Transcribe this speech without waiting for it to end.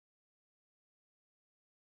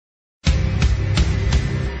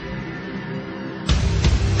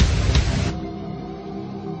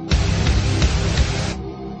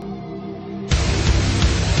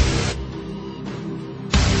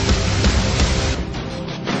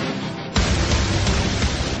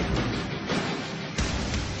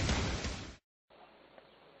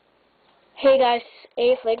Hey guys,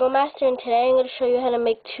 Ace Lego Master, and today I'm going to show you how to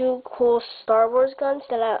make two cool Star Wars guns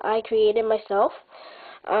that I created myself.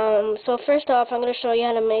 So first off, I'm going to show you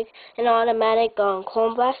how to make an automatic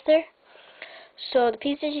clone blaster. So the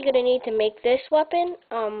pieces you're going to need to make this weapon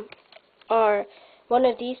are one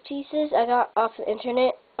of these pieces I got off the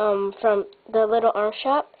internet from the Little Arm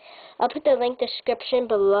Shop. I'll put the link description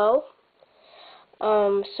below.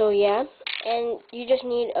 So yeah, and you just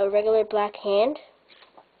need a regular black hand.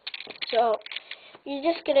 So you're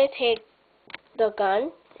just going to take the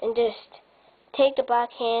gun and just take the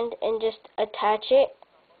black hand and just attach it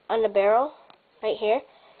on the barrel right here.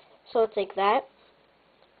 So it's like that.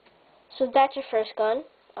 So that's your first gun.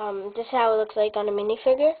 This is how it looks like on a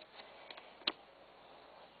minifigure.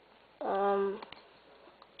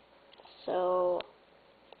 So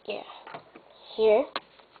yeah, here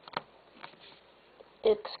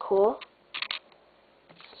it's cool.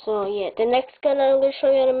 So yeah, the next gun I'm going to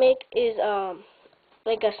show you how to make is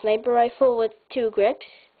like a sniper rifle with two grips.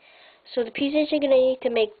 So the pieces you're going to need to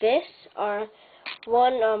make this are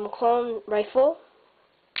one clone rifle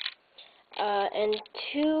and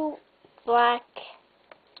two black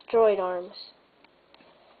droid arms.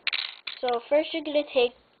 So first you're going to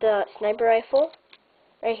take the sniper rifle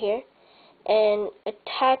right here and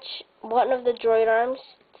attach one of the droid arms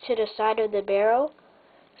to the side of the barrel.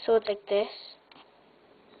 So it's like this.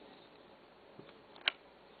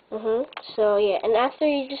 So yeah, and after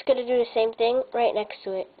you're just gonna do the same thing right next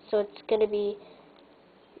to it. So it's gonna be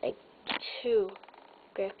like two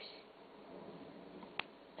grips.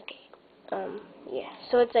 Okay. Yeah.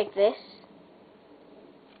 So it's like this.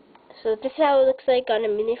 So this is how it looks like on a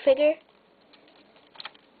minifigure.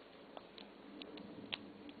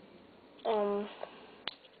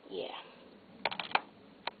 Yeah.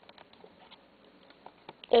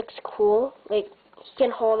 Looks cool. Like he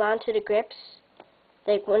can hold on to the grips,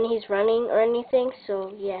 like when he's running or anything.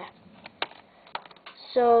 So yeah.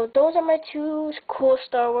 So those are my two cool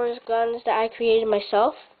Star Wars guns that I created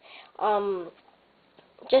myself.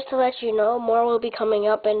 Just to let you know, more will be coming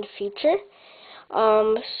up in the future.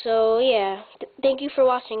 So yeah, thank you for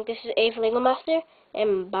watching. This is Ace Lego Master,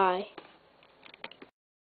 and bye.